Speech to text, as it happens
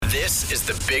This is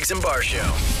the Biggs and Bar Show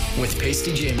with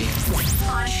Pasty Jamie.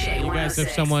 You guys have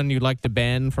someone you'd like to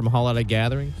ban from holiday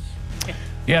gatherings?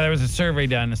 Yeah, there was a survey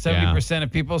done. 70%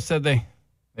 of people said they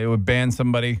would ban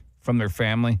somebody from their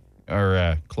family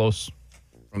or close.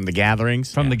 From the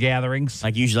gatherings? From the gatherings.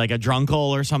 Like usually like a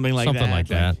drunkle or something like that? Something like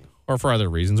that. Or for other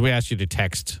reasons. We asked you to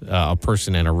text a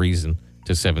person and a reason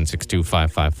to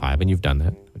 762-555, and you've done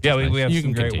that. Yeah, we nice. have You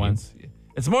some can great continue. ones.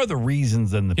 It's more the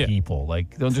reasons than the people.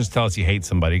 Like, don't just tell us you hate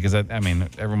somebody, because, I mean,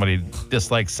 everybody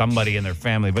dislikes somebody in their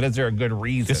family, but is there a good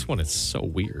reason? This one is so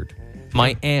weird.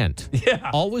 My aunt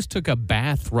always took a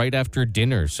bath right after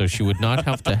dinner so she would not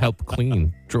have to help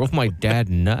clean. Drove my dad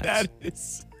nuts. That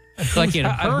is... Like in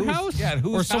her house whose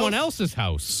or someone house? else's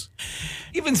house?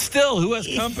 Even still, who has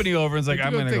company over and is like,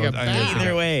 I'm going to go.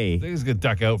 Either way. I think he's going to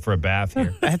duck out for a bath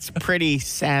here. That's a pretty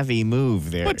savvy move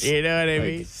there. You know what I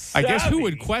mean? I guess who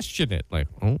would question it? Like,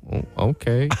 oh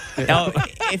okay. Now,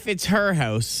 if it's her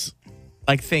house,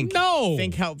 like think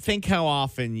how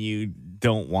often you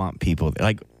don't want people there.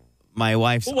 Like my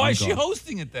wife's Well, why is uncle. she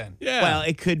hosting it then? Yeah. Well,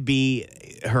 it could be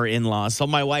her in-laws. So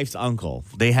my wife's uncle,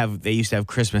 they used to have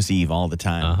Christmas Eve all the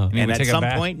time. he And would at take a some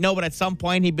bath? point, at some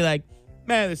point he'd be like,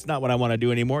 man, that's not what I want to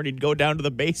do anymore. And he'd go down to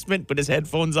the basement, put his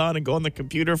headphones on, and go on the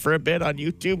computer for a bit on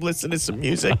YouTube, listen to some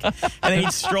music. And then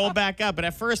he'd stroll back up. And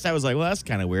at first I was like, well, that's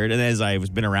kind of weird. And as I was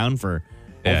been around for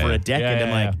over a decade, I'm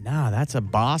like, nah, that's a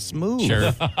boss move.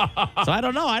 Sure. So I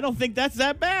don't know. I don't think that's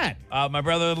that bad. My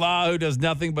brother-in-law, who does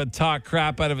nothing but talk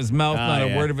crap out of his mouth, not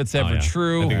a word of it's ever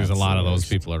true. I think there's a lot of those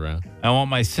people around. I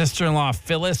want my sister-in-law,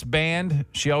 Phyllis, banned.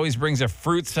 She always brings a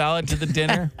fruit salad to the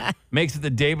dinner, makes it the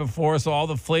day before, so all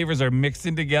the flavors are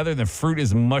mixing together and the fruit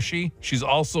is mushy. She's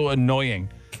also annoying.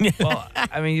 Well,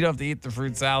 I mean, you don't have to eat the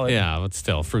fruit salad. Yeah, but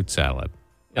still, fruit salad.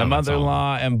 My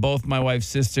mother-in-law and both my wife's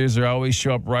sisters are always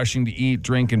show up rushing to eat,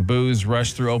 drink, and booze,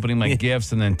 rush through opening my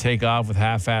gifts, and then take off with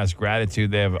half-assed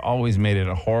gratitude. They have always made it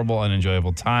a horrible,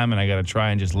 unenjoyable time, and I got to try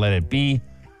and just let it be.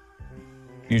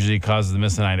 Usually causes the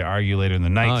miss and I to argue later in the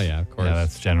night. Oh, yeah, of course. Yeah,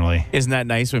 that's generally. Isn't that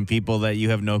nice when people that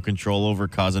you have no control over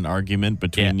cause an argument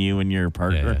between you and your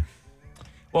partner? Yeah.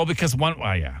 Well, because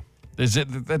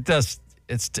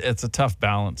it's a tough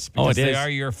balance. Because it they is. are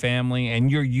your family, and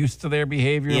you're used to their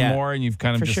behavior more, and you've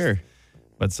kind of For just... sure.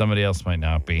 But somebody else might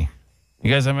not be.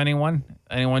 You guys have anyone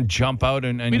jump out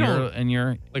and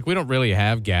you're Like, we don't really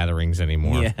have gatherings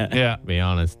anymore. yeah. To be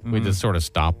honest. We just sort of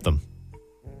stop them.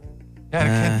 Yeah, I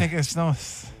can't think of no.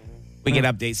 We get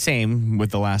updates. Same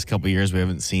with the last couple of years. We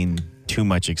haven't seen too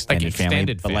much extended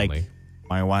family. But like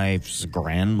my wife's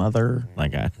grandmother,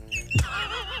 like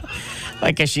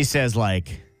as she says,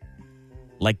 like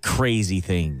crazy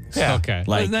things. Yeah. Okay.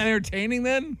 Like, Isn't that entertaining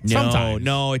then?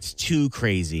 No, it's too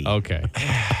crazy. Okay.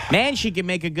 Man, she can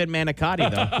make a good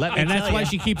manicotti, though. Let me And that's tell why ya.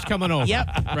 she keeps coming over. Yep.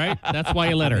 Right? That's why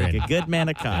you let her Make in. a good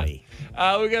manicotti.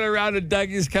 We got a round of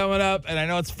Dougie's coming up, and I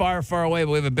know it's far, far away,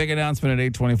 but we have a big announcement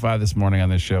at 8:25 this morning on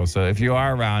this show. So if you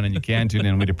are around and you can tune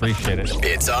in, we'd appreciate it.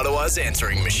 It's Ottawa's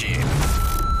answering machine.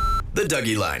 The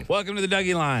Dougie Line. Welcome to the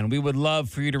Dougie Line. We would love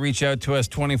for you to reach out to us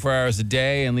 24 hours a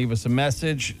day and leave us a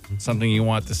message, something you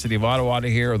want the city of Ottawa to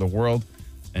hear or the world.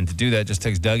 And to do that, just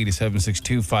text Dougie to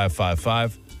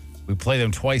 762-555. We play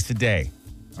them twice a day,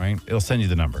 all right? It'll send you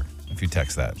the number if you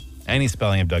text that. Any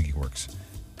spelling of Dougie works.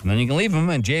 And then you can leave them,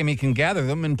 and Jamie can gather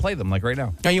them and play them, like right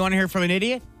now. Now, you want to hear from an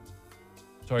idiot?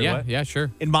 Sorry, Yeah, what? yeah, sure.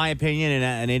 In my opinion,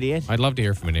 an idiot? I'd love to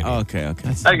hear from an idiot. Oh, okay. Hi,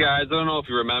 guys. I don't know if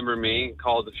you remember me.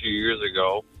 Called a few years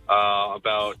ago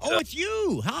about It's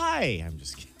you. Hi. I'm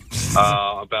just kidding.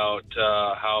 about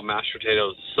how mashed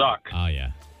potatoes suck. Oh,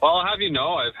 yeah. Well, I'll have you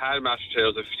know, I've had mashed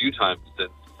potatoes a few times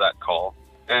since that call,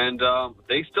 and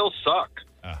they still suck.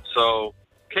 So,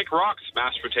 kick rocks,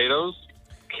 mashed potatoes.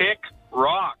 Kick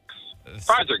rocks.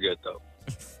 Fries are good, though.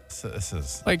 This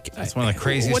is Like, that's one of the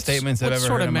craziest statements I've ever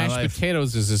heard in my What sort of life. mashed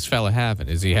potatoes is this fella having?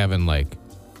 Is he having, like,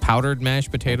 powdered mashed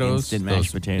potatoes? Instant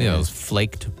mashed potatoes. Those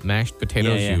flaked mashed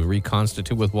potatoes Yeah. you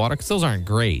reconstitute with water? Because those aren't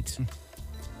great.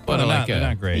 But They're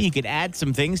not great. You could add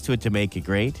some things to it to make it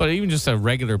great. But even just a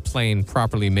regular, plain,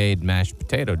 properly made mashed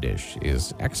potato dish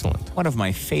is excellent. One of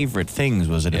my favorite things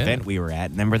was an event we were at.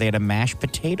 Remember, they had a mashed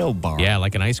potato bar. Yeah,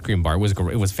 like an ice cream bar. It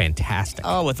was fantastic.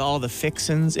 Oh, with all the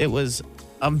fixins, it was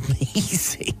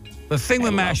amazing. The thing with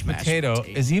love mashed mashed potato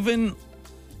potato. is even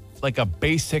like a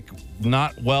basic,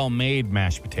 not well-made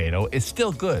mashed potato, it's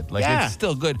still good. Like, Yeah. it's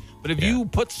still good. But if you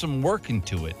put some work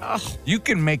into it, you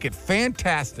can make it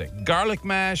fantastic. Garlic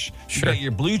mash, you got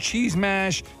your blue cheese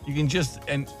mash. You can just,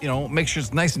 make sure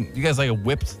it's nice. And you guys like a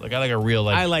whipped? Like, I like a real,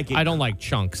 like. I like it. I don't like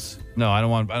chunks. No, I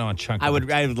don't want chunky. I would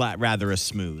rather a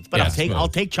smooth. But Yeah, I'll take smooth. I'll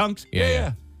take chunks.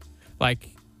 Yeah. Like,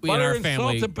 in butter our and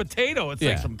family, salt and potato. It's Yeah.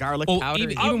 like Some garlic well, powder.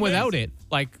 even without it,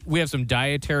 like we have some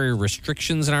dietary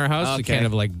restrictions in our house, Okay. kind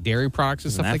of like dairy products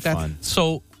and stuff Isn't like that that. fun?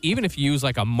 So even if you use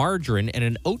like a margarine and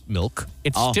an oat milk,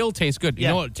 it still tastes good. You Yeah.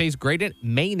 know what tastes great in?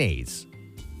 Mayonnaise.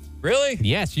 really?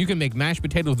 Yes, you can make mashed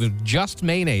potatoes with just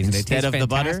mayonnaise Instead and it tastes of the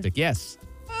butter? fantastic. Yes.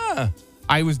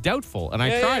 I was doubtful and I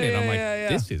Yeah, tried yeah, it. I'm yeah, like, yeah.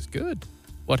 this is good.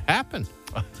 What happened?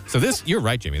 So you're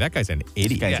right, Jamie. That guy's an This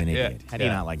idiot. guy's an Yeah, idiot. How do you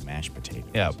yeah. not like mashed potatoes?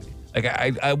 Yeah. Like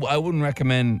I wouldn't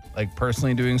recommend like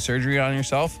personally doing surgery on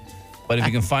yourself, but if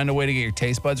you can find a way to get your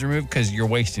taste buds removed, because you're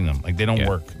wasting them. Like they don't Yeah.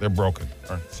 work. They're broken.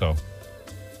 So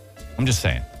I'm just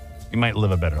saying, you might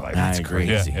live a better life. I agree.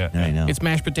 Yeah. I know. It's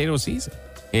mashed potato season.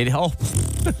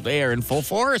 They are in full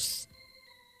force.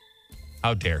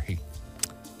 How dare he?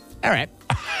 All right.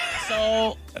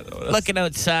 So, looking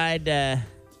outside,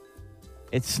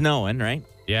 it's snowing, right?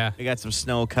 Yeah. We got some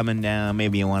snow coming down.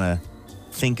 Maybe you want to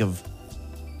think of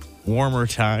warmer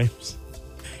times.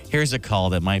 Here's a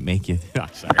call that might make you. Oh,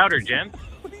 sorry. Howder, gents.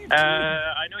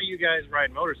 I know you guys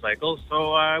ride motorcycles,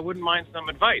 so I wouldn't mind some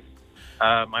advice.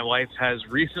 My wife has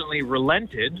recently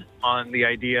relented on the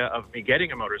idea of me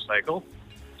getting a motorcycle,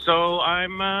 so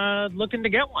I'm looking to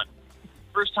get one.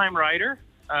 First-time rider,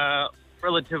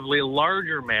 relatively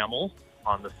larger mammal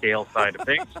on the scale side of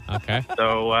things. Okay.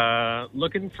 So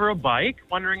looking for a bike,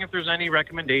 wondering if there's any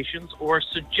recommendations or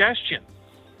suggestions.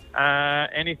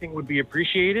 Anything would be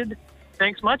appreciated.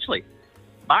 Thanks muchly.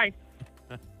 Bye.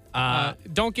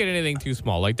 Don't get anything too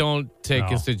small. Like, don't take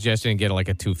No. a suggestion and get like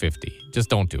a 250. Just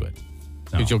don't do it.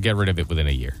 No. Because you'll get rid of it within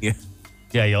a year.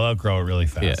 Yeah, you'll outgrow it really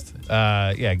fast.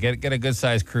 Get a good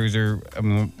sized cruiser. I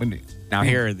mean, Now,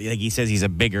 here, like he says he's a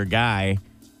bigger guy.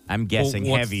 I'm guessing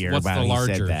Well, heavier what's by the how he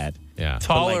larger? said that. Yeah.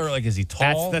 taller. Like, is he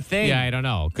tall? That's the thing. Yeah, I don't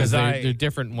know. Because 'Cause they're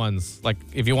different ones. Like,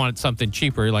 if you want something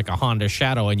cheaper, like a Honda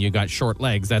Shadow, and you got short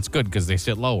legs, that's good because they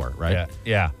sit lower, right?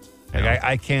 Yeah. Like,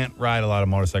 I can't ride a lot of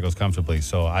motorcycles comfortably,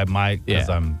 so I might because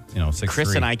Yeah. I'm 6'3".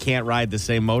 Chris and I can't ride the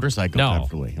same motorcycle No.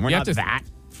 comfortably. And we're You not have to- that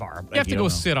far. You have to go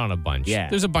sit on a bunch. Yeah.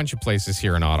 There's a bunch of places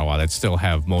here in Ottawa that still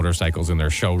have motorcycles in their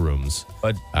showrooms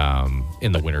But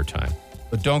in the wintertime.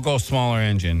 But don't go smaller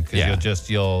engine because Yeah.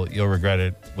 you'll regret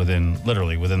it within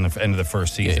the end of the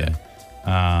first season.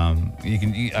 You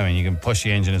can push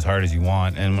the engine as hard as you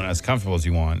want and when as comfortable as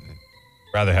you want.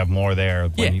 Rather have more there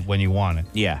when you want it.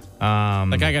 Yeah.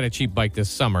 Like I got a cheap bike this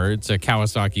summer. It's a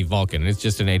Kawasaki Vulcan. It's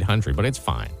just an 800, but it's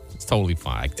fine. It's totally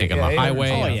fine. I can take it on the highway.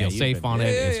 I feel safe on it.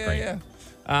 It's great. Yeah.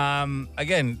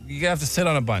 Again, you have to sit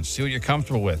on a bunch. See what you're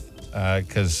comfortable with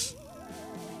because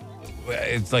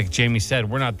it's like Jamie said,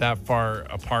 we're not that far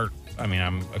apart. I mean,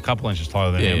 I'm a couple inches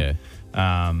taller than him.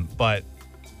 But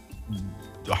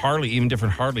Harley, even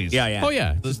different Harleys. Oh,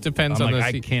 yeah. It just depends I'm on like, the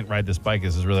I seat. can't ride this bike.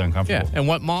 This is really uncomfortable. Yeah, and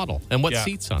what model and what Yeah.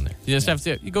 seats on there. You just have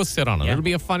to you go sit on it. Yeah. It'll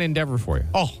be a fun endeavor for you.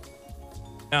 Oh,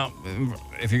 Now,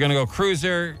 if you're going to go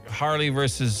cruiser, Harley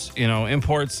versus,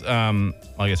 imports, well,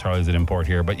 I guess Harley's an import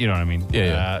here, but you know what I mean?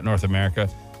 Yeah. North America.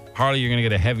 Harley, you're going to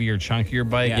get a heavier, chunkier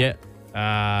bike.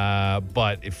 Yeah.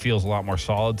 But it feels a lot more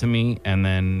solid to me. And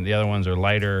then the other ones are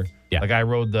lighter. Yeah. Like I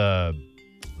rode the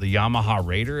Yamaha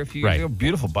Raider a few years ago.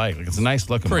 Beautiful bike. Like it's a nice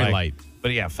looking Pretty bike. light.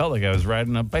 But yeah, it felt like I was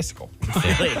riding a bicycle.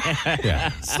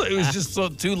 Yeah. So it was just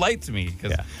too light to me.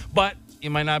 Yeah. But you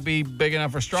might not be big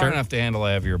enough or strong Sure. enough to handle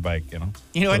a heavier bike, you know,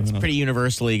 it's pretty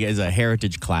universally is a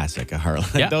heritage classic, a Harley.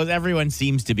 Yeah. Those everyone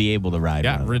seems to be able to ride.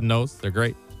 Yeah, one of them. ridden those. They're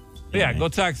great. But yeah, go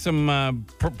talk to some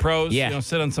pros. Yeah.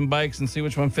 Sit on some bikes and see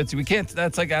which one fits you. We can't.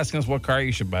 That's like asking us what car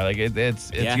you should buy. Like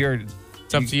it's your.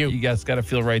 It's up to you. You guys got to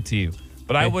feel right to you.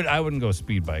 But I wouldn't go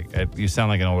speed bike. You sound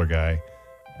like an older guy.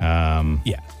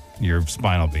 Yeah. Your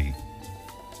spine will be.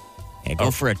 Yeah, go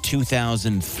for a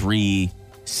 2003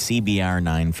 CBR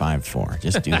 954.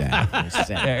 Just do that. You're set.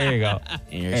 There you go.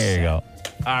 You're There you set. go.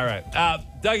 All right.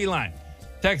 Dougie line.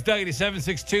 Text Dougie to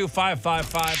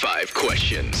 762-555. 5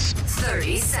 questions.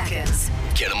 30 seconds.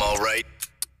 Get them all right,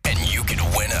 and you could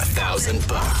win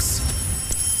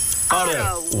 $1,000.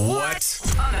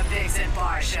 What? On the Biggs and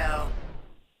Bar Show.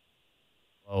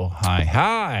 Oh,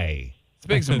 hi. It's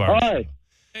Biggs and Bar. Hi.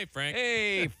 Hey, Frank.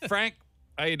 Hey, Frank.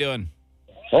 How you doing?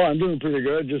 Oh, I'm doing pretty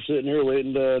good. Just sitting here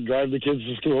waiting to drive the kids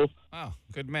to school. Oh,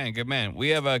 good man, good man. We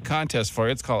have a contest for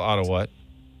you. It's called OttaWHAT.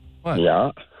 What?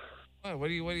 Yeah. What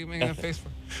are you making a face for?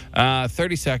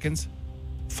 30 seconds,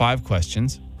 5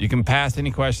 questions. You can pass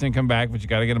any question and come back, but you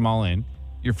got to get them all in.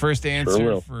 Your first answer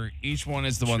will. for each one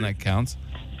is the one that counts.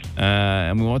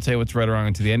 And we won't say what's right or wrong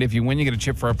until the end. If you win, you get a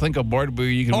chip for our Plinko board, where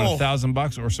you can win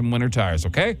 $1,000 or some winter tires,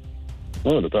 okay?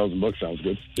 Oh, the $1,000 sounds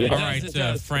good. Yeah. All It right,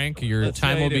 does. Frank, your Let's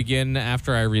time say will it. begin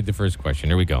after I read the first question.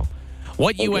 Here we go.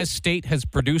 What U.S. state has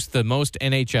produced the most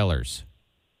NHLers?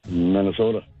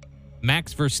 Minnesota.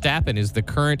 Max Verstappen is the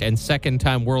current and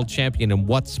second-time world champion in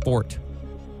what sport?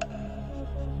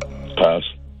 Pass.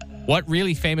 What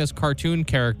really famous cartoon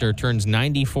character turns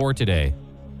 94 today?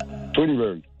 Tweety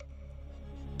Bird.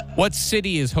 What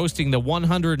city is hosting the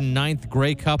 109th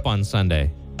Grey Cup on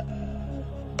Sunday?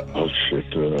 Oh, shit.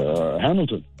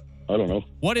 Hamilton. I don't know.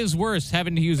 What is worse,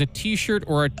 having to use a T-shirt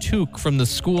or a toque from the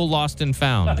school lost and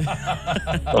found?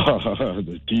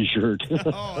 The T-shirt.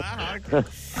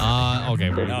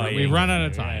 Okay, we run out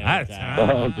of time.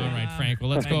 All right, Frank. Well,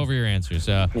 let's go over your answers.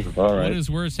 All What right. is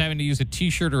worse, having to use a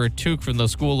T-shirt or a toque from the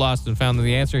school lost and found? And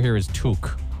the answer here is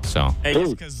toque. So, Hey,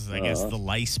 just because I guess the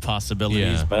lice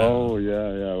possibilities. Yeah. But Oh, yeah.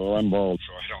 Well, I'm bald,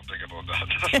 so I don't think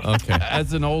about that. okay.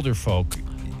 As an older folk,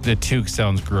 the toque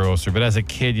sounds grosser, but as a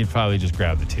kid, you'd probably just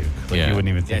grab the toque. Like Yeah. you wouldn't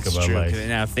even think that's about true. life. 'Cause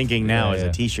Now thinking now Yeah, is yeah.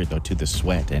 a T-shirt though to the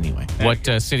sweat anyway. What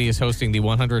city is hosting the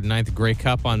 109th Grey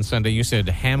Cup on Sunday? You said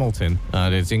Hamilton.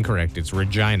 That's incorrect. It's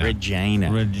Regina.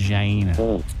 Regina. Regina.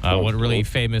 What really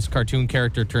famous cartoon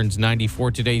character turns 94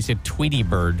 today? You said Tweety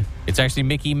Bird. It's actually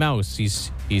Mickey Mouse.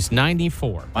 He's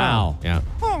 94. Wow. Yeah.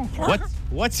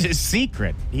 What's his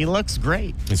secret? He looks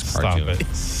great. It's Stop cartoon. it.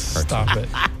 Stop it.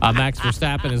 Max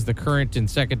Verstappen is the current and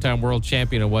second-time world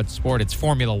champion of what sport? It's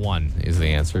Formula One is the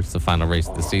answer. It's the final race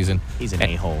of the season. He's an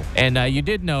a-hole. And you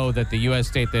did know that the U.S.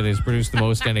 state that has produced the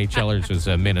most NHLers was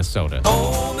Minnesota.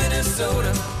 Oh,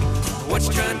 Minnesota, what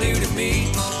you trying to do to me?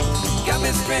 Got me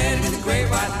stranded in the great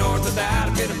white north without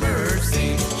a bit of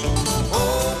mercy.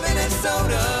 Oh,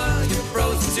 Minnesota, you're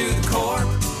frozen to the core.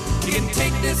 You can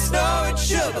take this snow and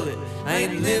shovel it. I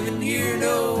ain't living here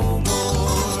no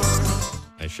more.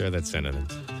 I share that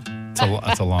sentiment.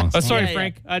 It's a long song. Sorry,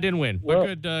 Frank. I didn't win. Well,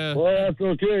 But good. well, that's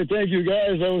okay. Thank you,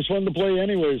 guys. That was fun to play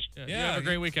anyways. You have a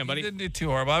great weekend, buddy. You didn't do too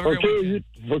horrible. Have a great weekend.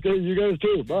 Okay, you guys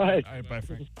too. Bye. All right, bye,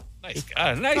 Frank. Nice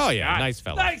guy. Nice Oh, yeah. guy. Nice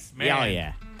fella. Nice man. Oh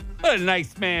yeah. What a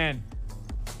nice man.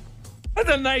 That's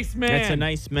a nice man. That's a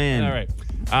nice man. All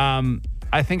right.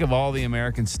 I think of all the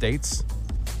American states,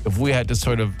 if we had to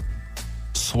sort of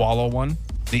swallow one,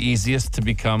 the easiest to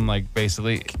become like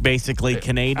basically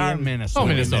Canadian. Minnesota. Oh,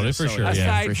 Minnesota, for sure. Aside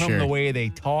Yeah, for from sure. the way they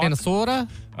talk, Minnesota?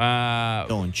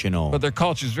 Don't you know? but their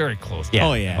culture is very close. Yeah.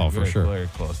 Oh, yeah. Oh, for Very, sure. very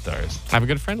close to ours. I have a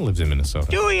good friend who lives in Minnesota.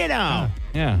 Do you know?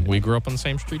 Yeah. We grew up on the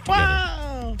same street together.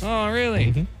 Wow. Oh,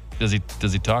 really? Does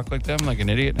he talk like them, like an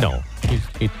idiot? No,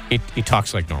 he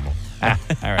talks like normal. All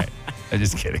right. I'm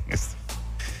just kidding. It's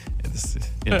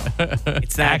you know,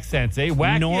 It's that accents, eh?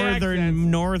 Wacky accents.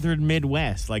 northern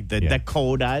Midwest, like the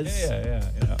Dakotas,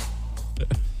 Yeah.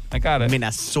 I got it.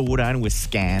 Minnesota, and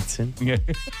Wisconsin. Yeah.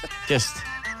 Just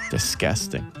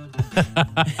disgusting.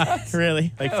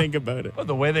 Really? Like, think about it. Oh,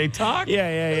 the way they talk? Yeah.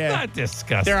 It's not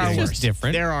disgusting. There are It's worse. just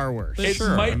different. There are worse. It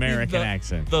Sure. might be American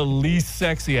accent. the least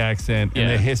sexy accent in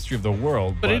Yeah. the history of the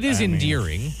world. But it is I mean,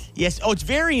 endearing. Yes. Oh, it's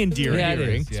very endearing. Yeah, it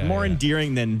is. It's Yeah, more yeah.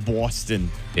 endearing than Boston.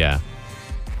 Yeah.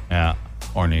 Yeah.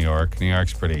 Or New York. New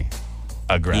York's pretty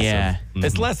aggressive. Yeah.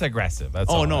 It's less aggressive. That's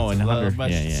Oh, all. no, It's a and little 100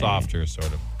 much yeah. softer, sort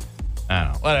of. I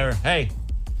don't know. Whatever. Hey,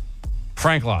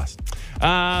 Frank lost.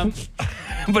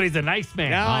 But he's a nice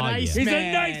man. Nice He's man.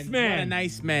 a nice man. What a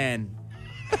nice man.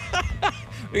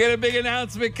 We got a big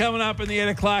announcement coming up in the 8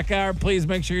 o'clock hour. Please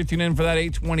make sure you tune in for that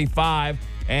 8:25.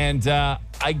 And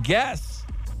I guess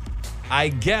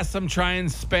I'm trying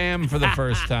spam for the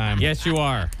first time. Yes, you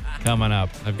are. Coming up.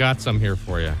 I've got some here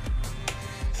for you.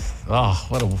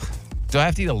 Oh, do I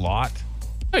have to eat a lot?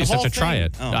 Oh, you just have whole to try thing?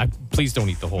 it. Oh. Please don't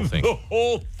eat the whole thing.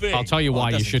 whole thing. I'll tell you why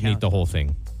you doesn't shouldn't count. eat the whole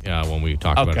thing when we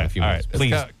talk about it in a few all minutes. right.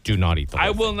 Please Let's go. do not eat the whole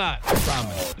I thing. will not. I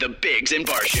promise. The Biggs and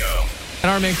Bar Show.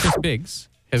 And our man Chris Biggs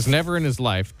has never in his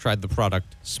life tried the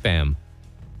product Spam.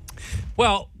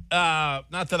 Well,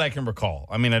 not that I can recall.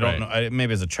 I mean, I don't know.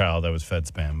 Maybe as a child I was fed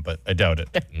spam, but I doubt it.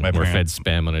 We're fed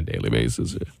Spam on a daily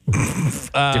basis.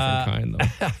 Different kind,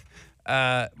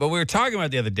 though. But we were talking about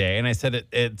it the other day, and I said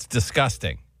it's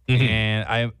disgusting, and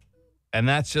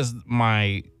that's just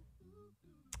my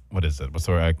what is it? What's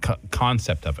the word?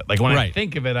 Concept of it? Like when I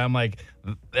think of it, I'm like,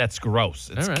 that's gross.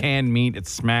 It's canned meat.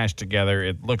 It's smashed together.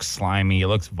 It looks slimy. It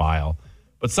looks vile.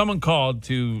 But someone called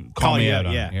to call me out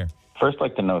on it here. First, I'd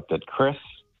like to note that Chris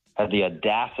had the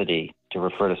audacity to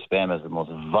refer to Spam as the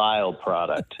most vile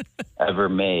product ever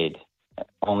made,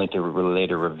 only to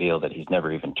later reveal that he's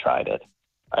never even tried it.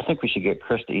 I think we should get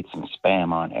Chris to eat some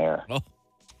Spam on air.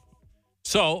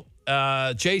 So,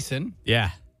 Jason.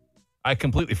 Yeah. I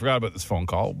completely forgot about this phone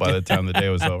call by the time the day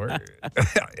was over.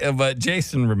 But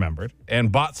Jason remembered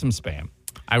and bought some Spam.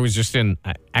 I was just in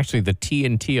actually the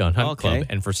TNT on Hunt Club,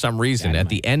 and for some reason at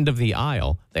the end of the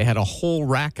aisle, they had a whole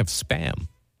rack of Spam.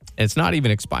 And it's not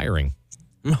even expiring.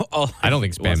 I don't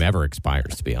think Spam ever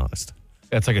expires, to be honest.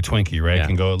 That's like a Twinkie, right? Yeah. It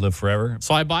can go live forever.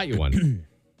 So I bought you one.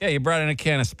 Yeah, you brought in a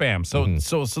can of Spam.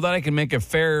 So that I can make a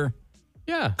fair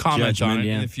comment Judgment, on it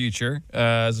in the future,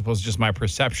 as opposed to just my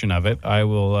perception of it. I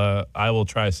will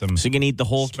try some. So you can eat the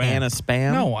whole can of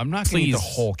Spam? No, I'm not going to eat the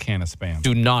Please. whole can of Spam.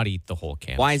 Do not eat the whole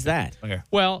can. Why is that? Okay.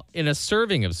 Well, in a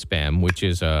serving of Spam, which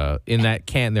is in that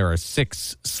can, there are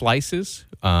 6 slices.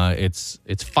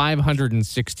 It's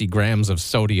 560 grams of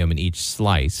sodium in each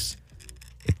slice.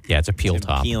 It's a peel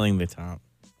top. Peeling the top.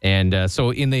 And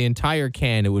so in the entire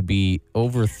can, it would be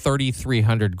over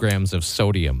 3,300 grams of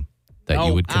sodium that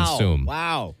you would consume.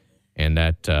 Wow. And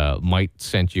that might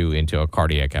send you into a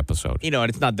cardiac episode. You know, and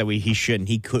it's not that he shouldn't.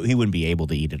 He wouldn't be able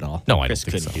to eat it all. No, I Chris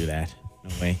don't think couldn't so. do that. No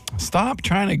way. Stop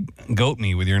trying to goat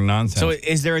me with your nonsense. So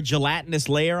is there a gelatinous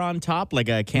layer on top, like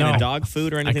a can of dog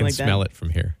food or I anything can like that? smell it from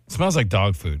here. It smells like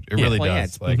dog food. It really Well, yeah,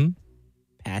 does. it's Like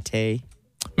Pate.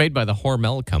 Made by the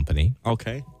Hormel Company.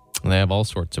 Okay. And they have all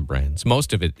sorts of brands.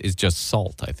 Most of it is just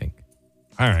salt, I think.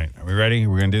 All right, are we ready?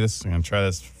 We're gonna do this. We're gonna try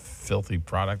this filthy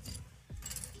product.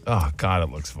 Oh God,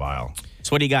 it looks vile.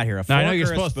 So what do you got here? A Now, fork I know you're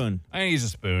or a supposed spoon? I'm gonna use a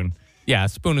spoon. Yeah, a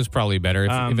spoon is probably better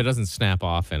if it doesn't snap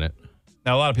off in it.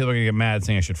 Now, a lot of people are gonna get mad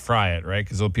saying I should fry it, right?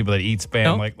 Because those people that eat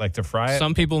Spam No. like to fry it.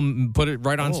 Some people put it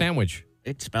right on sandwich.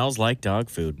 It smells like dog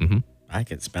food. Mm-hmm. I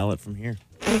can smell it from here.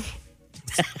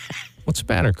 What's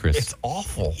the matter, Chris? It's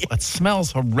awful. It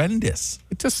smells horrendous.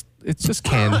 It's just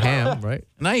canned ham, right?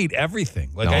 And I eat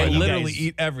everything. Like No, I I know. literally You guys-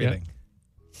 eat everything.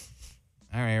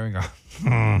 All right, here we go.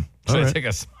 Should I right. take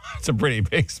it's a pretty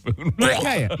big spoon.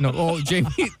 Yeah. No, oh, Jamie,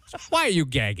 why are you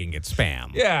gagging at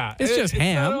Spam? Yeah, It's just It's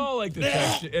ham. not all like the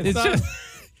texture. It's not, just-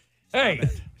 Hey,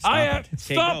 stop!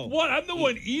 go. What? I'm the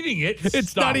one eating it.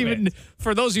 It's Stop not even, it.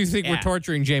 for those who think we're Yeah.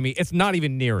 torturing Jamie, it's not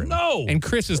even near him. No. And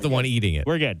Chris is the one eating it.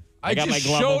 We're good. I got just my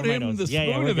glove showed over my him nose. the Yeah,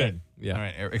 spoon we're of it. good. Yeah. All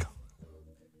right, here we go.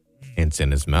 It's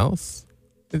in his mouth.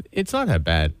 It's not that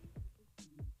bad.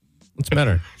 What's the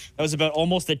matter? That was about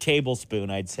almost a tablespoon,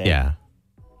 I'd say. Yeah.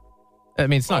 I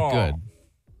mean, it's not Oh. good.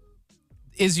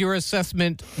 Is your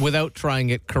assessment without trying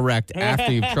it correct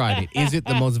after you've tried it? Is it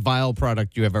the most vile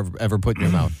product you have ever put in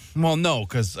your mouth? Well, no,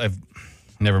 because I've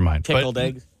never mind. Pickled But,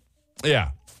 eggs.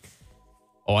 Yeah,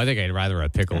 Oh, I think I'd rather a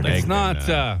pickled egg It's not,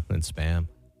 than Spam.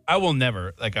 I will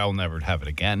never have it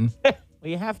again. Well,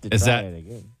 you have to Is try that- it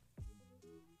again.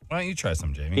 Why don't you try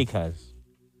some, Jamie? Because.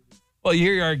 Well,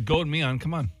 you are goading me on.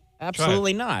 Come on.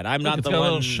 Absolutely not. I'm not It's the got a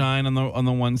little one. shine on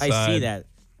the one side. I see that.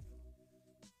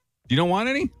 You don't want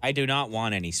any? I do not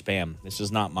want any Spam. This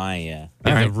is not my. And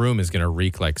the room is going to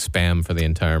reek like Spam for the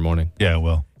entire morning. Yeah,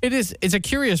 well. It's a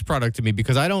curious product to me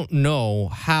because I don't know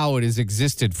how it has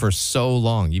existed for so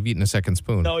long. You've eaten a second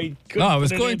spoon. No, you No, I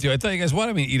was going to. I thought you guys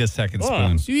wanted me to eat a second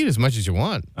spoon. So you eat as much as you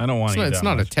want. I don't want to eat It's that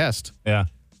not much. a test. Yeah.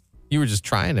 You were just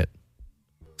trying it.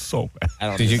 So bad. I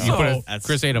don't Did you, know. you put a, That's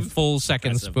Chris ate a full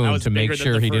second impressive. That spoon was to make bigger than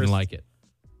sure the he didn't first. like it.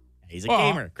 He's a Well,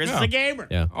 gamer. Chris is yeah. a gamer.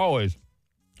 Yeah. Always.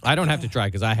 I don't have to try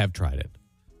because I have tried it.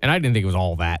 And I didn't think it was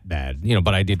all that bad,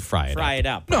 but I did fry it. Fry it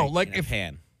up. No, right, like in a if-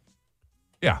 pan.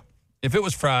 Yeah. If it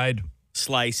was fried,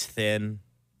 Slice thin.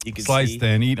 You can slice see.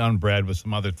 thin, eat on bread with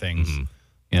some other things,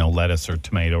 lettuce or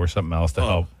tomato or something else to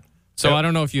help. So I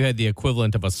don't know if you had the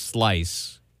equivalent of a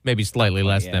slice, maybe slightly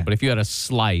less than yeah. that, but if you had a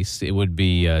slice, it would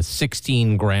be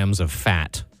 16 grams of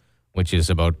fat, which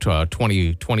is about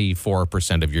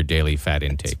 24% of your daily fat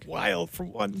intake. Wild for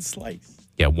one slice.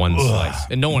 Yeah, one slice.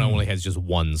 And no one only has just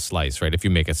one slice, right? If you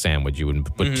make a sandwich, you would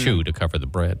put two to cover the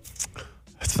bread.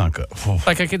 It's not good.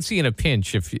 Like I could see in a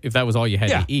pinch, if that was all you had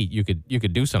Yeah. to eat, you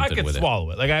could do I something could with swallow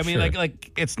it. Like I mean, Sure.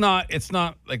 like it's not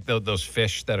like those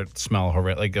fish that smell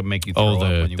horrible, like make you throw Oh, up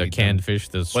when you the eat canned them. fish,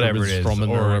 the Whatever it is, or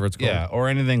whatever it's called. Yeah, or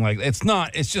anything like it's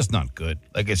just not good.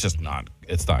 Like it's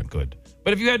not good.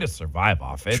 But if you had to survive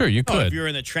off it, Sure, you Oh, could. if you're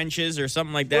in the trenches or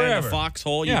something like that, in Wherever. the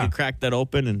foxhole, Yeah. you could crack that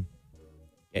open and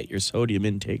get your sodium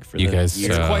intake for You the guys, year.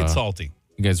 it's uh, quite salty.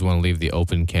 You guys want to leave the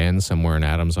open can somewhere in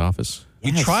Adam's office?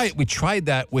 We tried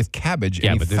that with cabbage,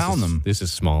 Yeah, and but we found them. This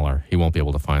is smaller. He won't be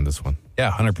able to find this one.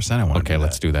 Yeah, 100%. I want. Okay,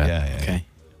 let's do that. Yeah. Okay.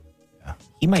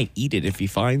 He might eat it if he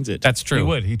finds it. That's true. He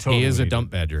would. He totally He is would a eat dump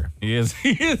badger. He is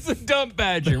a dump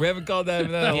badger. We haven't called that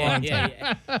in a long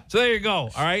time. So there you go.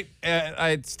 All right,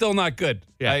 it's still not good.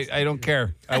 Yes. I don't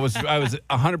care. I was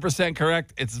 100%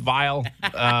 correct. It's vile.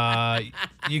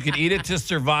 You can eat it to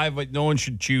survive, but no one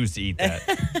should choose to eat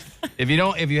that. If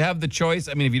you have the choice,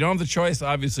 if you don't have the choice,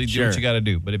 obviously do what Sure. you got to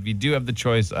do. But if you do have the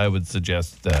choice, I would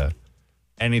suggest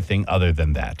anything other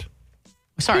than that.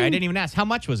 Sorry, I didn't even ask. How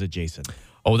much was it, Jason?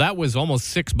 Oh, that was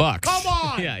almost $6. Come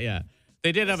on! Yeah.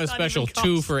 They did have a not special even 2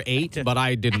 close. for $8, but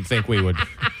I didn't think we would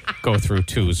go through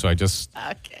 2, so I just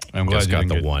I'm Just glad got you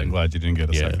the didn't one. I'm glad you didn't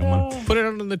get a second one. put it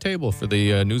out on the table for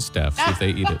the news staff, see if they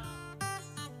eat it.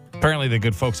 Apparently, the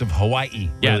good folks of Hawaii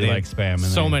really they like spam. And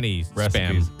so they- many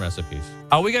recipes. spam recipes.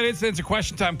 Oh, we got Instant Answer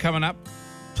question time coming up.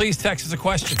 Please text us a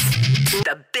question.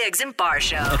 The Biggs and Bar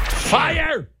Show.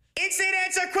 Fire! Instant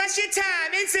answer question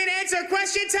time. Instant answer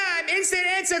question time. Instant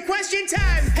answer question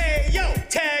time. Hey, yo,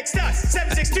 text us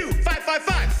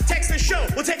 762-555. Text the show.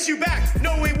 We'll text you back.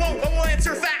 No, we won't, but we'll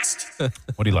answer fast.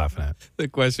 What are you laughing at? The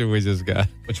question we just got.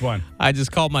 Which one? I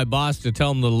just called my boss to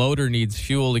tell him the loader needs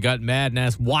fuel. He got mad and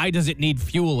asked, why does it need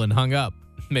fuel, and hung up.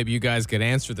 Maybe you guys could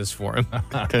answer this for him.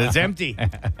 Because it's empty.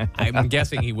 I'm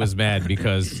guessing he was mad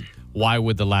because why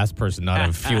would the last person not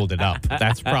have fueled it up?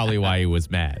 That's probably why he was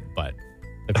mad. But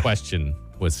the question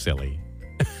was silly.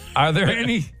 Are there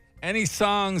any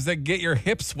songs that get your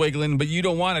hips wiggling, but you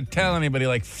don't want to tell anybody,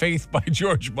 like Faith by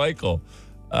George Michael?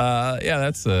 Yeah,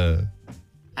 that's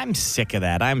I'm sick of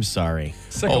that. I'm sorry.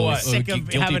 sick of what? Sick of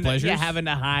guilty having pleasures? having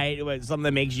to hide something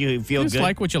that makes you feel Just good.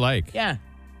 like what you like. Yeah.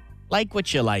 Like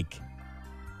what you like.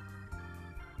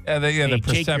 Yeah, the Hey, take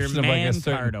perception your of like a man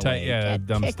certain card type, away. Get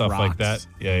dumb kick stuff like that. rocks.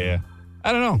 Yeah.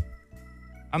 I don't know.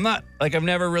 I'm not like I've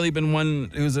never really been one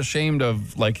who's ashamed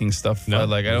of liking stuff. No,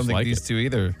 like I don't just think like these it. two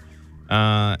either.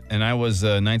 And I was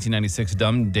a 1996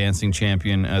 dumb dancing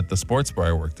champion at the sports bar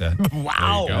I worked at.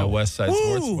 Wow. West Side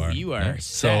Sports Bar. You are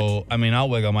So I mean, I'll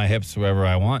wiggle my hips wherever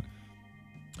I want.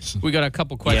 We got a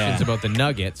couple questions Yeah. about the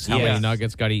nuggets. How Yes. many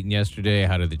nuggets got eaten yesterday?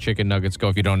 How did the chicken nuggets go?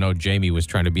 If you don't know, Jamie was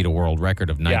trying to beat a world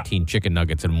record of 19 chicken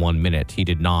nuggets in 1 minute. He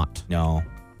did not. No.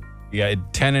 Yeah,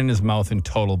 had 10 in his mouth in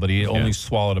total, but he only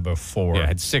swallowed about 4. Yeah,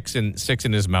 had six in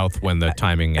his mouth when the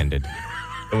timing ended.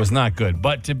 It was not good.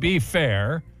 But to be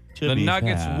fair, the be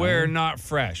nuggets fair. were not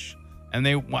fresh. And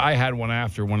I had one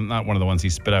after, not one of the ones he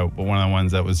spit out, but one of the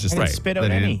ones that was just I didn't spit out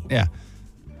that he any. didn't-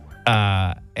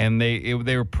 Yeah. And they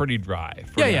were pretty dry.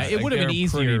 It would have been Pretty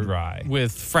easier dry.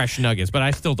 with fresh nuggets, but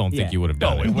I still don't think Yeah. you would have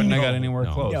done No, it. it wouldn't have got anywhere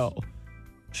No. close. No.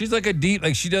 She's like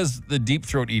she does the deep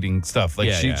throat eating stuff. Like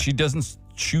Yeah, yeah. she doesn't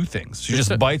chew things. She Just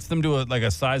just bites them to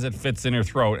a size that fits in her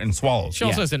throat and swallows. She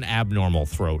also has an abnormal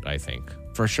throat, I think.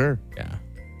 For sure. Yeah.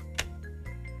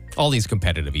 All these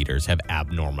competitive eaters have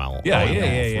abnormal. Yeah.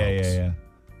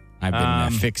 I've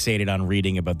been fixated on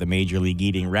reading about the Major League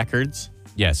Eating records.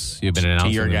 Yes, you've been To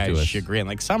announcing your them guys' to us. chagrin.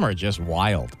 Like, some are just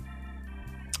wild.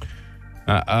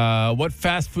 What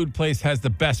fast food place has the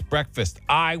best breakfast?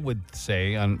 I would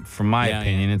say, from my Yeah,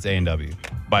 opinion, it's A&W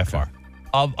by far.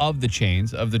 Of the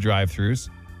chains, of the drive-thrus,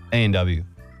 A&W.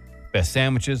 Best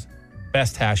sandwiches,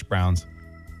 best hash browns,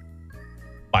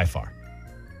 by far.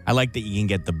 I like that you can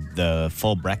get the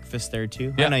full breakfast there,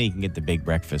 too. Yeah. I know you can get the big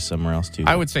breakfast somewhere else, too.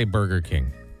 I would say Burger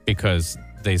King because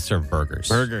they serve burgers.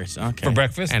 Burgers. Okay. For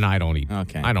breakfast? And I don't eat.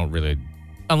 Okay. I don't really,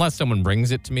 unless someone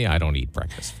brings it to me, I don't eat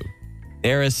breakfast food.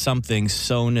 There is something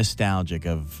so nostalgic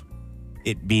of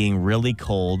it being really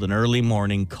cold, an early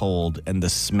morning cold, and the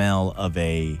smell of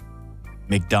a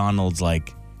McDonald's,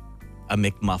 like a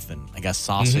McMuffin, like a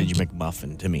sausage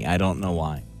McMuffin to me. I don't know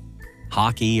why.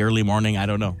 Hockey, early morning, I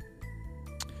don't know.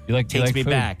 Takes me food.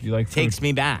 back. You like food. Takes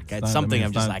me back. It's not- something I mean, I'm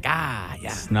it's just not- like, yeah.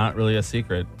 It's not really a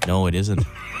secret. No, it isn't.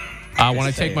 When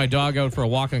I take my dog out for a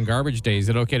walk on garbage day, is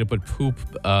it okay to put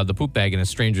the poop bag in a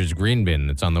stranger's green bin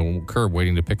that's on the curb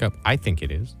waiting to pick up? I think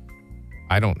it is.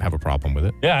 I don't have a problem with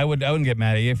it. Yeah, I wouldn't get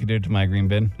mad at you if you did it to my green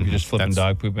bin. You're just flipping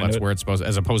dog poop into That's it. where it's supposed,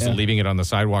 as opposed to leaving it on the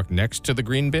sidewalk next to the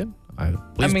green bin.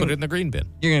 Please mean- put it in the green bin.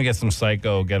 You're going to get some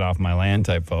psycho, get off my land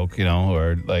type folk,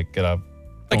 or like get up.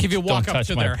 Like if you walk don't up touch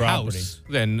to my their property. house,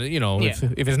 then,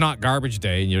 if it's not garbage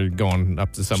day and you're going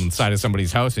up to some side of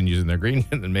somebody's house and using their green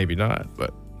bin, then maybe not.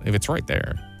 But if it's right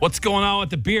there. What's going on with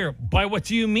the beer? By what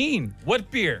do you mean? What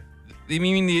beer? You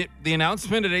mean the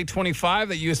announcement at 8:25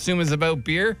 that you assume is about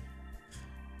beer?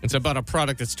 It's about a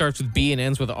product that starts with B and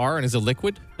ends with R and is a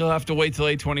liquid. You'll have to wait till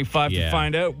 8:25 to Yeah.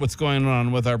 find out what's going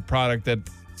on with our product that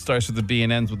starts with a B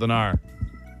and ends with an R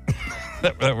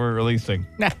that we're releasing.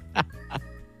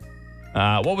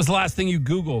 What was the last thing you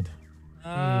Googled?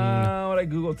 What I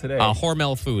Googled today?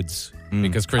 Hormel Foods,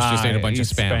 because Chris just ate a bunch of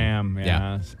eat spam.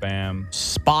 Yeah, spam.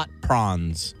 Spot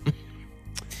prawns.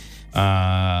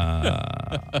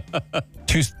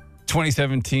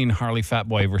 2017 Harley Fat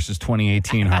Boy versus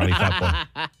 2018 Harley Fat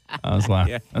Boy. I was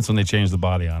laughing. That's when they changed the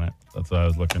body on it. That's what I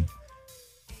was looking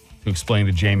to explain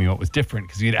to Jamie what was different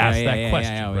because he'd asked that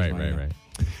question. I always wonder.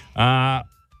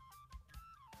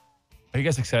 Are you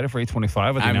guys excited for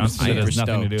 825 with the I'm announcement? It has super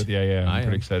nothing to do with stoked. I'm I pretty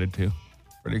am. excited too.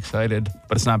 Pretty excited,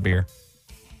 but it's not beer.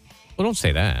 Well, don't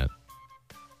say that.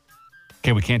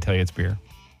 Okay, we can't tell you it's beer.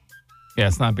 Yeah,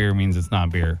 it's not beer means it's not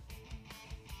beer.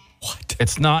 What?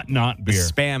 It's not The beer.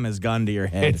 spam has gone to your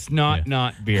head. It's not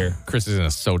beer. Chris is in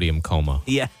a sodium coma.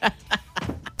 Yeah.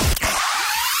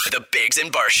 The Big Biggs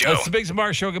and Bar Show. It's the Biggs and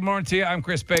Bar Show. Good morning to you. I'm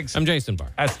Chris Biggs. I'm Jason Barr.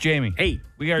 That's Jamie. Hey.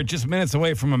 We are just minutes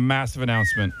away from a massive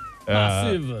announcement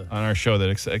on our show that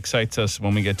excites us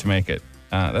when we get to make it.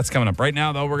 That's coming up. Right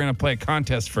now, though, we're going to play a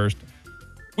contest first.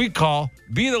 We call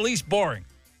Be the Least Boring.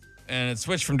 And it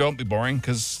switched from Don't Be Boring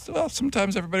because, well,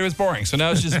 sometimes everybody was boring. So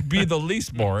now it's just Be the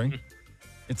Least Boring.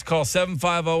 It's called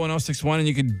 750-1061, and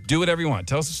you can do whatever you want.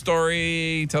 Tell us a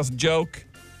story, tell us a joke,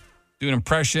 do an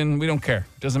impression. We don't care.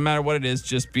 Doesn't matter what it is.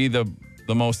 Just be the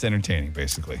most entertaining,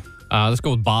 basically. Let's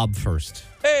go with Bob first.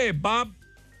 Hey, Bob.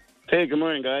 Hey, good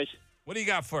morning, guys. What do you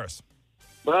got for us?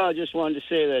 Well, I just wanted to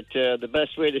say that the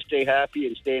best way to stay happy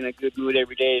and stay in a good mood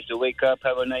every day is to wake up,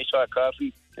 have a nice hot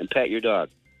coffee, and pet your dog.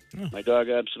 My dog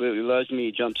absolutely loves me.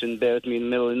 He jumps in bed with me in the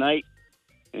middle of the night.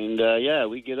 And,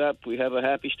 we get up, we have a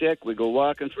happy stick, we go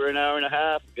walking for an hour and a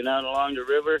half, get out along the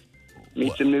river,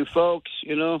 meet some new folks,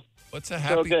 What's a So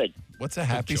happy good. What's a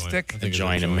happy stick? The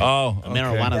joint. Oh, A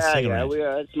marijuana Yeah, cigarette.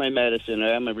 that's my medicine.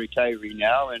 I'm a retiree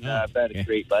now, and I've had a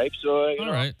great life. So,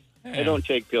 All right. I don't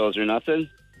take pills or nothing.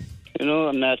 I'm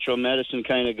a natural medicine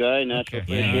kind of guy, natural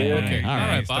fresh air. Okay. All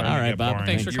right, Bob. All right, Bob.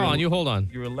 Thanks for calling. You hold on.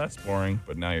 You were less boring,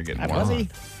 but now you're getting more. Was he?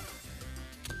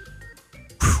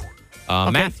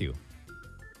 Matthew.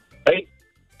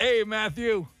 Hey,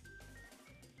 Matthew.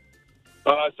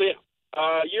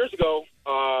 Years ago,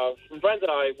 some friends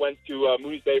and I went to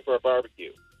Mooney's Bay for a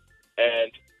barbecue,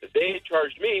 and they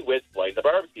charged me with lighting the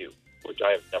barbecue, which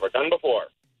I have never done before.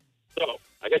 So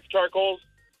I get the charcoals,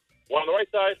 one on the right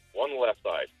side, one on the left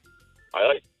side.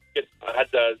 I had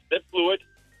the zip fluid,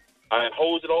 I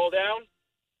hose it all down,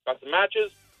 got some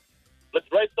matches, lit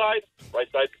the right side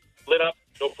lit up,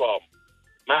 no problem.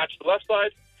 Match the left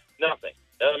side, nothing.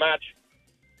 Another match,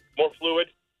 more fluid,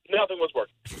 nothing was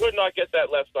working. Could not get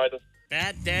that left side.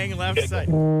 That dang left side.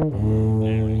 There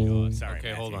we go. Sorry.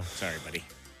 Okay, hold on. Sorry, buddy.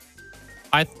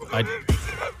 I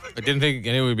didn't think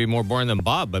anyone would be more boring than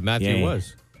Bob, but Matthew Yeah.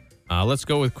 was. Let's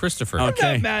go with Christopher. Okay.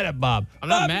 I'm not mad at Bob. I'm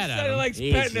not Bob mad just at said him. He likes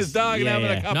He's petting his just- dog and yeah, having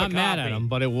yeah. a cup Not of mad coffee. at him,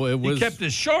 but it was. He kept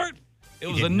it short. It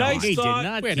was a did nice not. He did thought.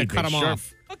 not We had to keep cut it him short.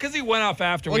 off. Because he went off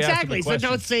after Well, we asked him exactly. the So question.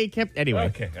 don't say he kept. Anyway.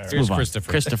 Okay, all right. Here's Move on. Christopher.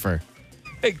 Christopher.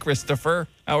 Hey, Christopher.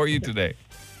 How are you today?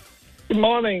 Good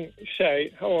morning,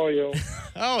 Shay. How are you?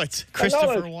 Oh, it's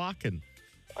Christopher it's- Walken.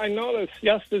 I noticed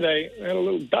yesterday I had a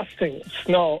little dusting of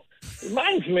snow.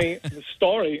 Reminds me of the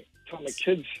story I tell my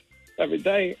kids every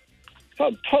day. It's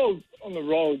called Toad on the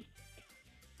Road.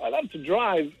 I love to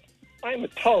drive. I'm a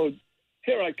toad.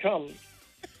 Here I come.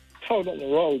 Toad on the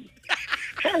road.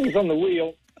 Hands on the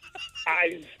wheel.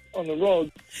 Eyes on the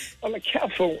road. I'm a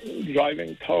careful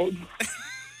driving toad.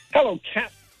 Hello,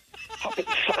 cat. Hop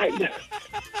inside.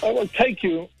 I will take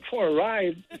you for a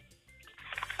ride.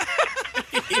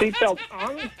 Seatbelt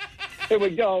on. Here we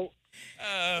go.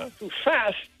 Too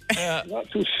fast, not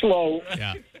too slow.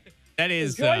 Yeah. That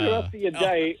is. Enjoy the rest of your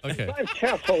day. okay. Drive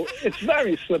careful. It's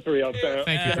very slippery out there.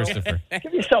 Thank you, Christopher.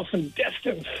 Give yourself some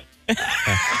distance.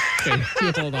 Okay,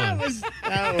 you hold on.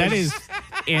 That is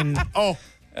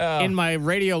in my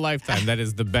radio lifetime. That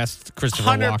is the best Christopher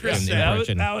 100%. Walken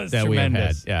impression That was we have had.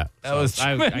 tremendous. Yeah, That was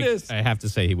I tremendous. have to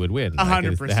say he would win.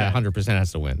 100%. 100%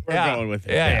 has to win. We're going with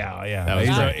it. Yeah. That was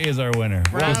great. He's our winner.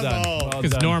 Well Bravo. done. Well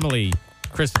Because done. normally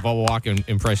Christopher Walken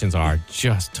impressions are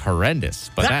just horrendous,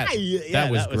 but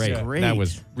that was great. That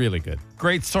was really good.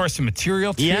 Great source of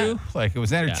material, too. Yeah. Like, it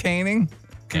was entertaining.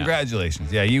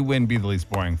 Congratulations. Yeah, you win Be the Least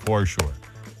Boring for sure.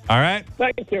 All right?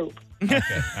 Thank you. Okay.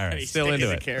 All right. Still stays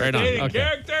into a it. character. Right on. Hey, Okay.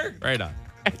 character. Right on.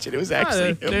 It was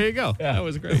actually there you go. That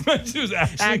was great. It was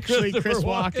actually Chris Christopher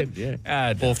Walken.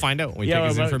 Yeah. We'll find out when we Yeah, take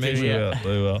his well, information.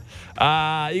 We will.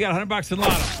 You got $100 in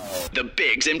Lotto. The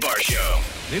Biggs and Bar Show.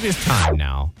 It is time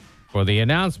now for the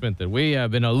announcement that we have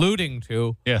been alluding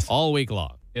to Yes. all week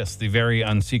long. Yes, the very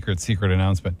secret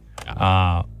announcement.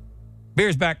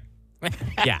 Beer's back.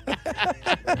 Yeah.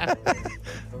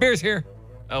 Beer's here.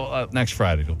 Next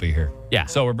Friday it'll be here. Yeah.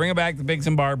 So we're bringing back the Biggs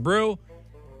and Bar Brew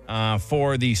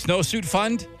for the Snowsuit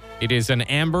Fund. It is an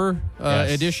amber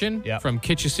Yes. edition Yep. from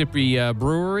Kitchissippi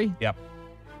Brewery. Yep.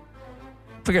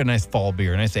 We got a nice fall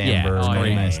beer, nice amber, Oh,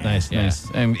 very yeah, nice.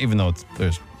 And even though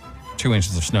there's 2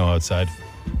 inches of snow outside,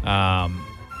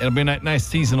 it'll be a nice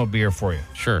seasonal beer for you.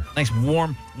 Sure. Nice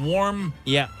warm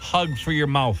hug for your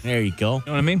mouth. There you go. You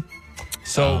know what I mean?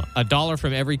 So $1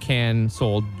 from every can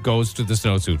sold goes to the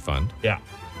Snowsuit Fund. yeah,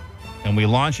 and we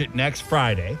launch it next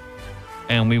Friday,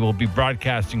 and we will be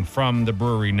broadcasting from the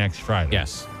brewery next Friday.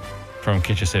 Yes. From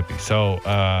Kitchissippi. So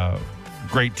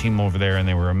great team over there, and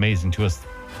they were amazing to us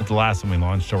at the last one we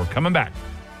launched. So we're coming back.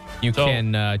 You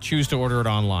can choose to order it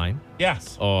online.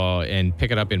 Yes. And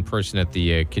pick it up in person at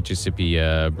the Kitchissippi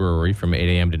Brewery from 8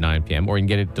 a.m. to 9 p.m. Or you can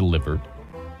get it delivered.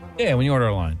 Yeah, when you order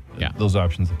online. Yeah. those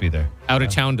options will be there. Out of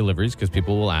town deliveries, because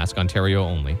people will ask, Ontario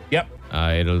only. Yep.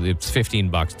 It's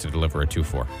 $15 to deliver a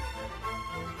 2-4.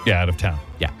 Yeah, out of town.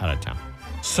 Yeah, out of town.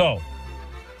 So,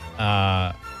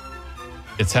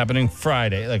 it's happening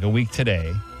Friday, like a week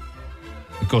today.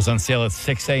 It goes on sale at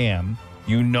 6 a.m.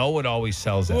 You know it always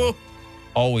sells out. Whoa.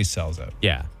 Always sells out.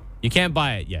 Yeah. You can't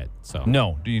buy it yet, so.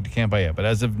 No, you can't buy it. But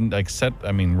as of we'll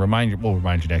remind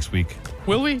you next week.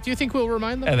 Will we? Do you think we'll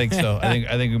remind them? I think so. I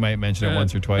think we might mention it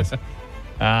once or twice.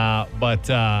 But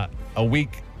a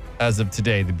week as of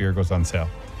today, the beer goes on sale.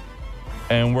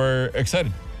 And we're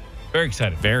excited. Very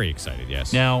excited. Very excited,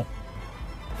 yes. Now,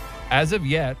 as of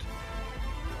yet,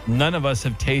 none of us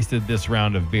have tasted this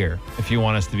round of beer, if you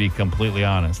want us to be completely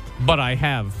honest. But I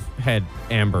have had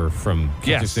Amber from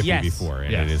Mississippi Yes. before,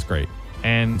 and Yes. it is great.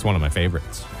 And It's one of my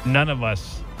favorites. none of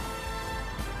us,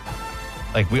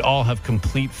 we all have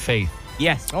complete faith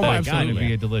Yes. Oh, that my it's God. going to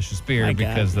be a delicious beer My God,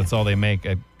 because yeah. that's all they make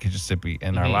at Mississippi.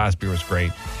 And our Mhm. last beer was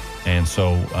great. And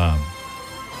so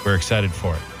we're excited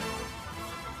for it.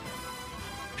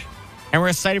 And we're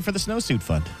excited for the snowsuit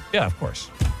fund. Yeah, of course.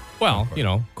 Well,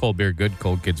 cold beer good,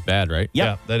 cold kids bad, right?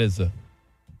 Yeah, that is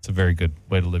it's a very good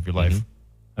way to live your life.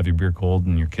 Have your beer cold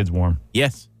and your kids warm.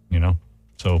 Yes.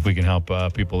 So if we can help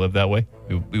people live that way,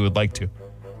 we would like to.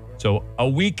 So a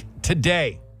week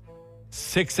today,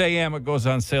 6 a.m. it goes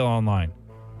on sale online.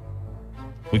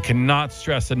 We cannot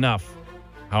stress enough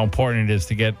how important it is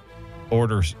to get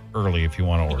orders early if you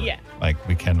want to order. Yeah.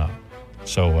 We cannot.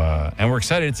 So and we're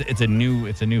excited. It's a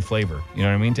new flavor. You know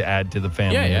what I mean? To add to the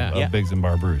family of Bigs and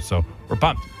Bar Brews. So we're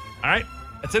pumped. All right,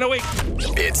 that's in a week.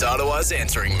 It's Ottawa's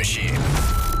answering machine.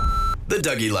 The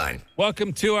Dougie Line.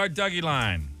 Welcome to our Dougie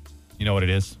Line. You know what it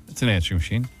is. It's an answering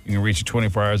machine. You can reach it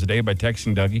 24 hours a day by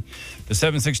texting Dougie to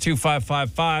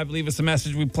 762-555. Leave us a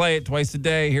message. We play it twice a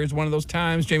day. Here's one of those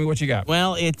times. Jamie, what you got?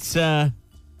 Well, it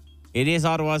is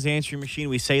Ottawa's answering machine.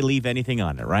 We say leave anything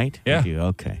on it, right? Yeah. We do.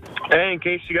 Okay. Hey, in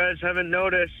case you guys haven't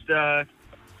noticed,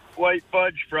 white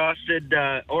fudge frosted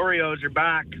Oreos are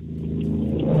back.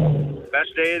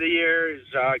 Best day of the year is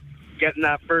getting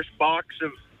that first box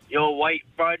of white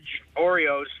fudge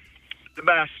Oreos. The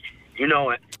best. You know